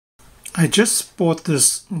I just bought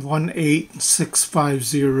this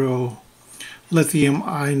 18650 lithium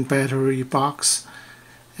ion battery box,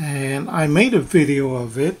 and I made a video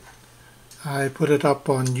of it. I put it up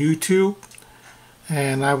on YouTube,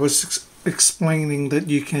 and I was explaining that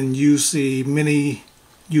you can use the mini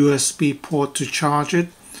USB port to charge it,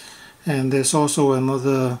 and there's also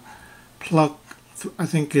another plug. I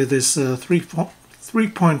think it is a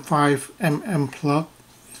 3.5 mm plug,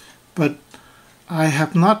 but I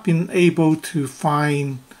have not been able to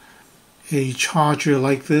find a charger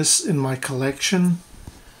like this in my collection.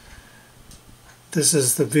 This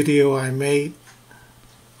is the video I made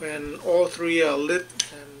when all three are lit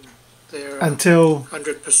and they're until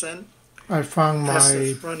 100%. I found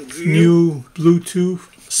my new Bluetooth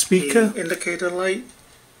speaker. The indicator light,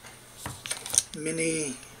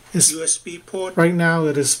 mini USB port. Right now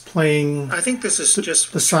it is playing. I think this is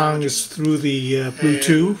just the sound is through the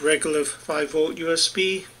Bluetooth. Regular 5-volt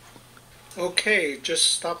USB. Okay,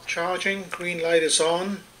 just stop charging. Green light is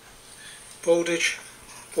on. Voltage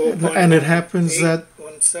 4.17, and it happens that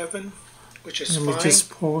 17, which is fine. Let me just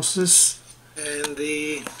pause this. And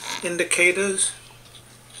the indicators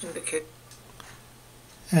indicate.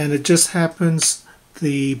 And it just happens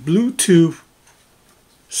the Bluetooth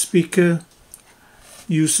speaker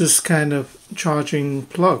uses kind of charging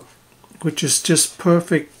plug, which is just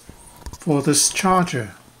perfect for this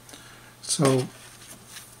charger. So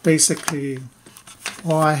basically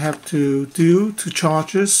all I have to do to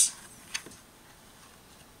charge this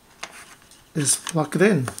is plug it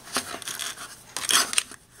in.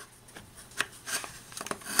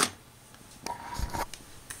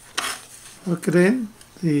 Plug it in,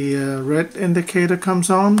 the red indicator comes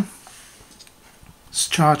on, it's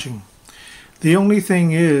charging. The only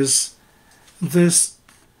thing is this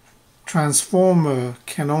transformer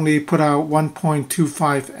can only put out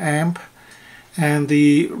 1.25 amp, and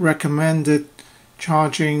the recommended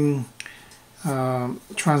charging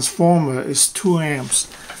transformer is 2 amps.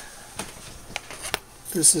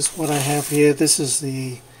 This is what I have here. This is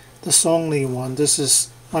the Sony one. This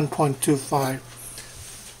is 1.25.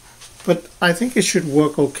 But I think it should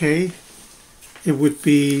work okay. It would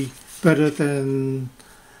be better than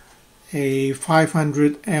a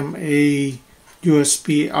 500 mAh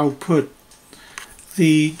USB output.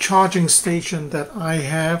 The charging station that I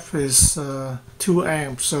have is 2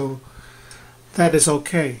 amps, so that is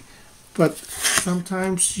okay. But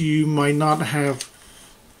sometimes you might not have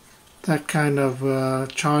that kind of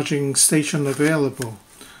charging station available.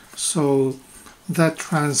 So that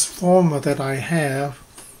transformer that I have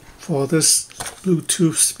for this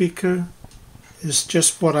Bluetooth speaker is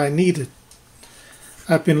just what I needed.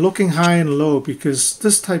 I've been looking high and low because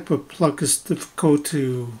this type of plug is difficult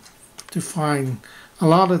to find. A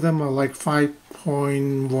lot of them are like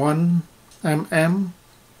 5.1 mm.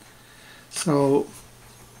 So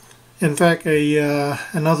in fact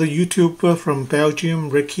another YouTuber from Belgium,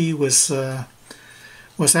 Ricky, was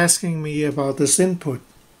asking me about this input.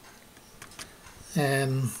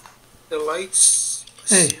 And the lights,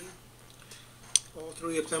 hey, all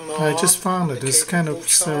three of them are I just found it. It's kind of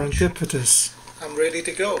serendipitous. I'm ready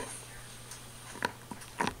to go.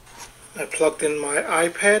 I plugged in my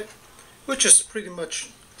iPad, which is pretty much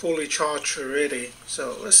fully charged already.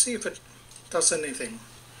 So let's see if it does anything.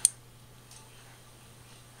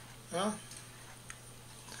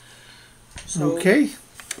 So okay.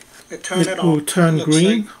 It will turn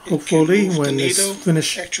green, like hopefully, when it's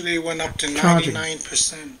finished. Actually went up to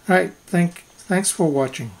 99%. Alright, thanks for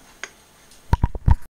watching.